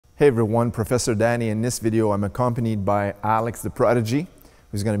Hey everyone, Professor Danny. In this video, I'm accompanied by Alex the Prodigy,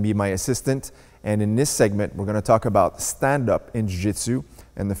 who's going to be my assistant. And in this segment, we're going to talk about stand-up in Jiu-Jitsu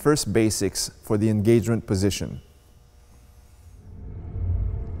and the first basics for the engagement position.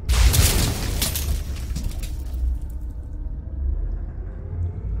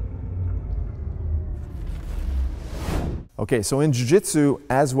 Okay, so in Jiu-Jitsu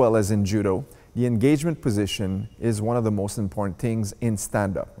as well as in Judo, the engagement position is one of the most important things in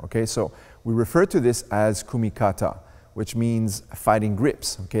stand-up. Okay, so we refer to this as Kumi Kata, which means fighting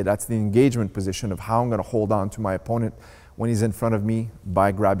grips. Okay, that's the engagement position of how I'm going to hold on to my opponent when he's in front of me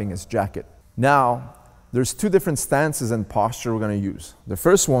by grabbing his jacket. Now, there's two different stances and posture we're going to use. The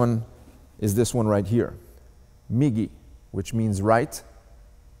first one is this one right here, Migi, which means right,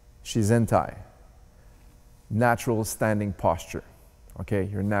 Shizentai, natural standing posture. Okay,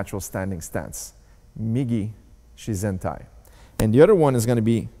 your natural standing stance. Migi Shizentai. And the other one is going to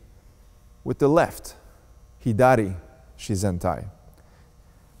be with the left, Hidari Shizentai.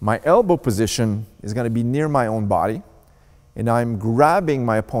 My elbow position is going to be near my own body, and I'm grabbing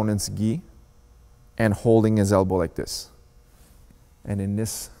my opponent's gi and holding his elbow like this. And in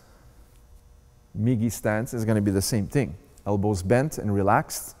this Migi stance is going to be the same thing. Elbows bent and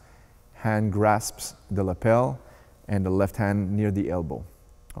relaxed, hand grasps the lapel, and the left hand near the elbow.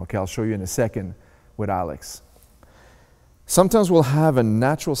 Okay, I'll show you in a second with Alex. Sometimes we'll have a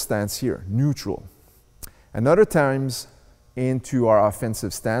natural stance here, neutral. And other times into our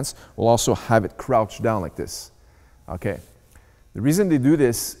offensive stance, we'll also have it crouched down like this. Okay, the reason they do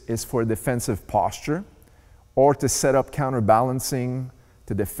this is for defensive posture or to set up counterbalancing,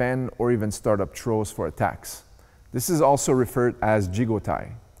 to defend, or even start up throws for attacks. This is also referred as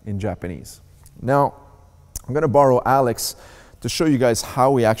jigotai in Japanese. Now, I'm going to borrow Alex to show you guys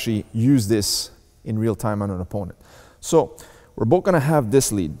how we actually use this in real time on an opponent. So we're both going to have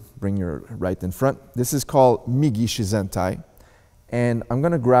this lead. Bring your right in front. This is called Migi Shizentai. And I'm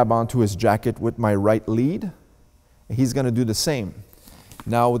going to grab onto his jacket with my right lead. And he's going to do the same.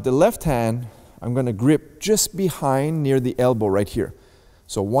 Now with the left hand, I'm going to grip just behind near the elbow right here.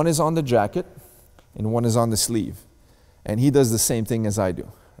 So one is on the jacket and one is on the sleeve. And he does the same thing as I do,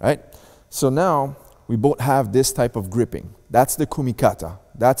 right? So now we both have this type of gripping. That's the Kumi Kata.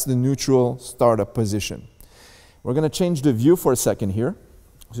 That's the neutral startup position. We're going to change the view for a second here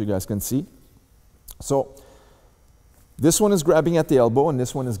so you guys can see. So this one is grabbing at the elbow and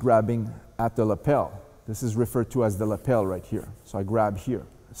this one is grabbing at the lapel. This is referred to as the lapel right here. So I grab here.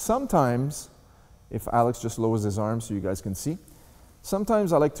 Sometimes, if Alex just lowers his arm so you guys can see,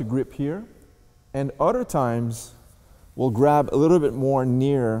 sometimes I like to grip here, and other times we'll grab a little bit more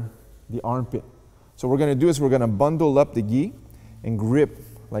near the armpit. So what we're going to do is we're going to bundle up the gi and grip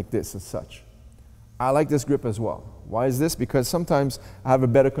like this as such. I like this grip as well. Why is this? Because sometimes I have a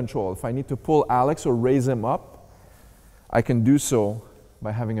better control. If I need to pull Alex or raise him up, I can do so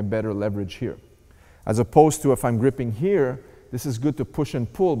by having a better leverage here. As opposed to if I'm gripping here, this is good to push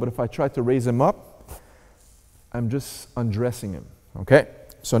and pull, but if I try to raise him up, I'm just undressing him. Okay?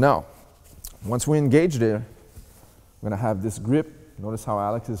 So now, once we engage there, I'm going to have this grip. Notice how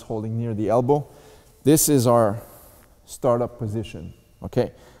Alex is holding near the elbow. This is our startup position,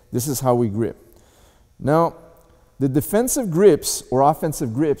 okay? This is how we grip. Now, the defensive grips or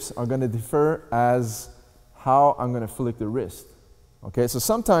offensive grips are going to differ as how I'm going to flick the wrist, okay? So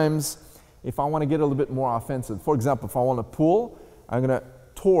sometimes, if I want to get a little bit more offensive, for example, if I want to pull, I'm going to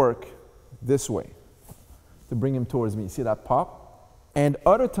torque this way to bring him towards me. See that pop? And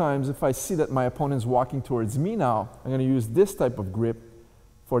other times, if I see that my opponent is walking towards me now, I'm going to use this type of grip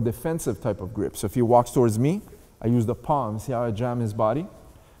for defensive type of grip. So if he walks towards me, I use the palm. See how I jam his body?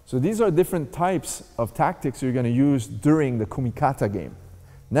 So these are different types of tactics you're going to use during the Kumi Kata game.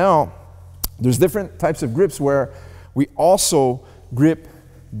 Now, there's different types of grips where we also grip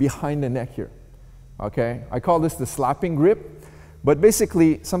behind the neck here. Okay? I call this the slapping grip. But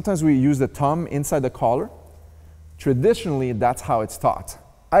basically, sometimes we use the thumb inside the collar. Traditionally, that's how it's taught.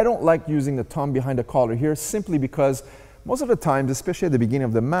 I don't like using the thumb behind the collar here simply because most of the times, especially at the beginning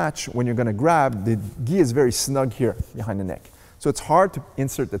of the match, when you're going to grab, the gi is very snug here behind the neck. So it's hard to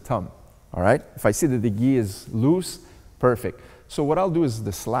insert the thumb, all right? If I see that the gi is loose, perfect. So what I'll do is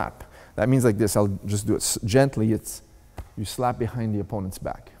the slap. That means like this. I'll just do it gently. You slap behind the opponent's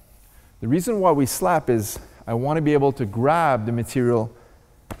back. The reason why we slap is I want to be able to grab the material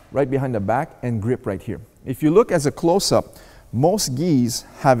right behind the back and grip right here. If you look as a close-up, most gis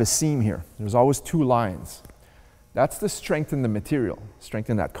have a seam here. There's always two lines. That's to strengthen the material,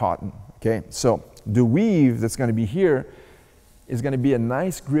 strengthen that cotton, okay? So the weave that's going to be here is going to be a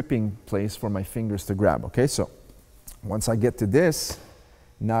nice gripping place for my fingers to grab, okay? So once I get to this,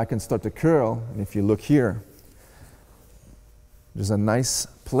 Now I can start to curl, and if you look here, there's a nice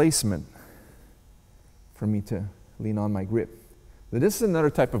placement for me to lean on my grip. But this is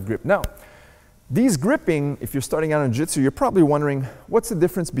another type of grip. Now, these gripping, if you're starting out in Jiu-Jitsu, you're probably wondering, what's the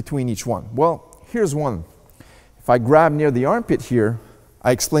difference between each one? Well, here's one. If I grab near the armpit here,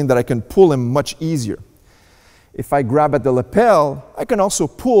 I explained that I can pull him much easier. If I grab at the lapel, I can also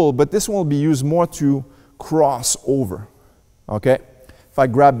pull, but this one will be used more to cross over, okay? If I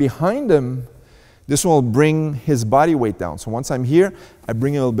grab behind him, this one will bring his body weight down. So once I'm here, I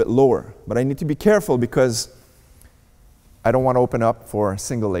bring it a little bit lower. But I need to be careful because I don't want to open up for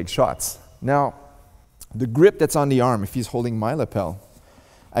single leg shots. Now, the grip that's on the arm, if he's holding my lapel,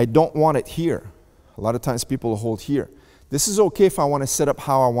 I don't want it here. A lot of times people hold here. This is okay if I want to set up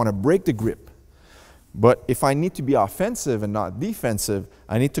how I want to break the grip. But if I need to be offensive and not defensive,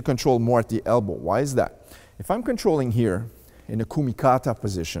 I need to control more at the elbow. Why is that? If I'm controlling here in a Kumi Kata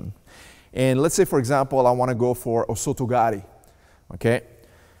position, and let's say, for example, I want to go for osotogari, okay?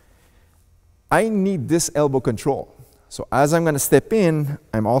 I need this elbow control. So as I'm going to step in,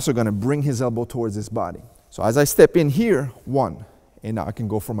 I'm also going to bring his elbow towards his body. So as I step in here, one, and now I can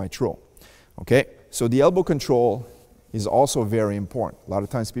go for my throw, okay? So the elbow control is also very important. A lot of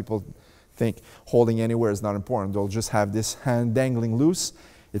times people think holding anywhere is not important. They'll just have this hand dangling loose.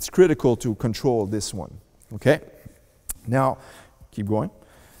 It's critical to control this one, okay? Now, keep going.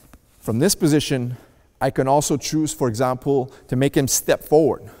 From this position, I can also choose, for example, to make him step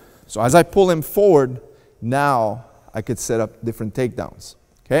forward. So as I pull him forward, now I could set up different takedowns,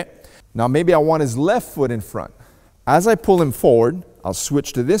 okay? Now maybe I want his left foot in front. As I pull him forward, I'll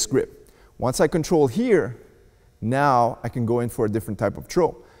switch to this grip. Once I control here, now I can go in for a different type of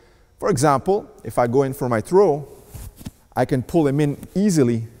throw. For example, if I go in for my throw, I can pull him in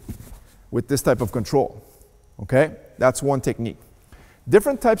easily with this type of control, okay? That's one technique.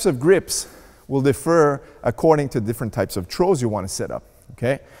 Different types of grips will differ according to different types of throws you want to set up,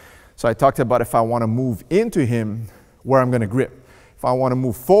 okay? So I talked about if I want to move into him, where I'm going to grip. If I want to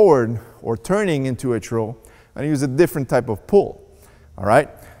move forward or turning into a throw, I'm going to use a different type of pull, all right?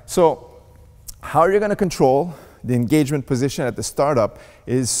 So how you're going to control the engagement position at the startup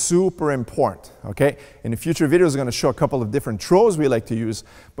is super important, okay? In the future videos, I'm going to show a couple of different throws we like to use.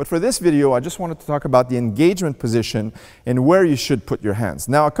 But for this video, I just wanted to talk about the engagement position and where you should put your hands.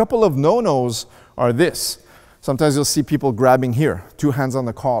 Now, a couple of no-nos are this. Sometimes you'll see people grabbing here, two hands on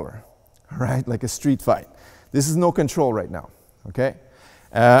the collar, all right? Like a street fight. This is no control right now, okay?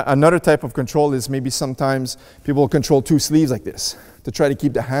 Another type of control is maybe sometimes people control two sleeves like this to try to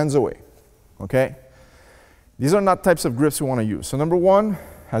keep the hands away, okay? These are not types of grips we want to use. So number one,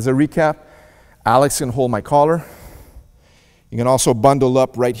 as a recap, Alex can hold my collar. You can also bundle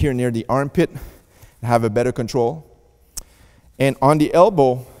up right here near the armpit and have a better control. And on the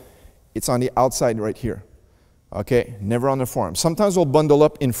elbow, it's on the outside right here. Okay, never on the forearm. Sometimes we'll bundle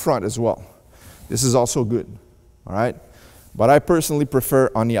up in front as well. This is also good, all right? But I personally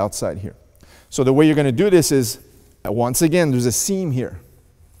prefer on the outside here. So the way you're going to do this is, once again, there's a seam here.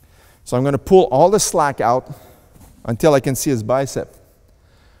 So I'm going to pull all the slack out until I can see his bicep.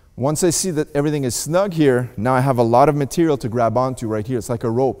 Once I see that everything is snug here, now I have a lot of material to grab onto right here. It's like a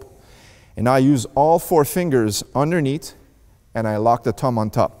rope. And now I use all four fingers underneath and I lock the thumb on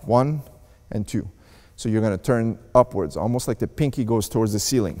top. 1 and 2. So you're going to turn upwards, almost like the pinky goes towards the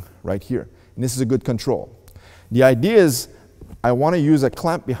ceiling right here. And this is a good control. The idea is I want to use a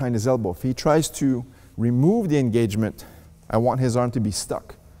clamp behind his elbow. If he tries to remove the engagement, I want his arm to be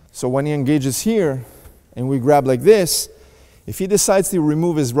stuck. So when he engages here and we grab like this, if he decides to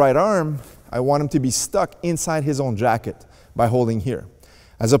remove his right arm, I want him to be stuck inside his own jacket by holding here.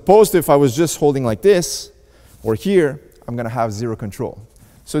 As opposed to if I was just holding like this or here, I'm going to have zero control.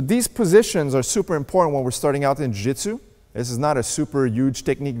 So these positions are super important when we're starting out in Jiu-Jitsu. This is not a super huge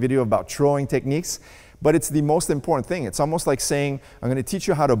technique video about throwing techniques, but it's the most important thing. It's almost like saying, I'm going to teach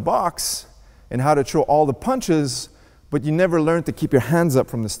you how to box and how to throw all the punches, but you never learn to keep your hands up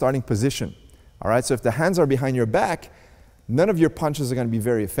from the starting position. All right, so if the hands are behind your back, none of your punches are going to be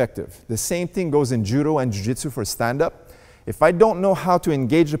very effective. The same thing goes in Judo and Jiu-Jitsu for stand-up. If I don't know how to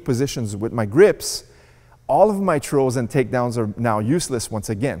engage the positions with my grips, all of my throws and takedowns are now useless once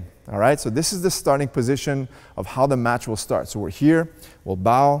again. All right, so this is the starting position of how the match will start. So we're here, we'll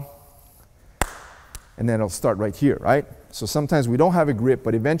bow, and then it'll start right here, right? So sometimes we don't have a grip,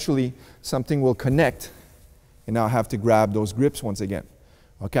 but eventually something will connect, and now I have to grab those grips once again.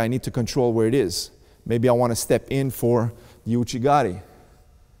 Okay, I need to control where it is. Maybe I want to step in for the uchigari,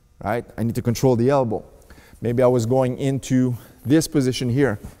 right? I need to control the elbow. Maybe I was going into this position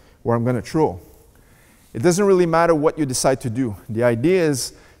here where I'm going to throw. It doesn't really matter what you decide to do. The idea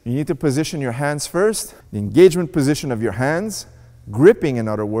is you need to position your hands first, the engagement position of your hands, gripping in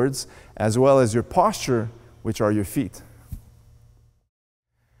other words, as well as your posture, which are your feet.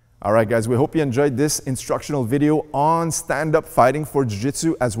 All right, guys, we hope you enjoyed this instructional video on stand-up fighting for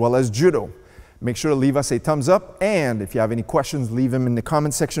Jiu-Jitsu as well as Judo. Make sure to leave us a thumbs up, and if you have any questions, leave them in the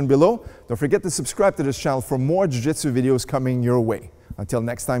comment section below. Don't forget to subscribe to this channel for more Jiu-Jitsu videos coming your way. Until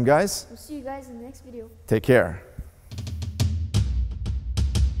next time, guys. We'll see you guys in the next video. Take care.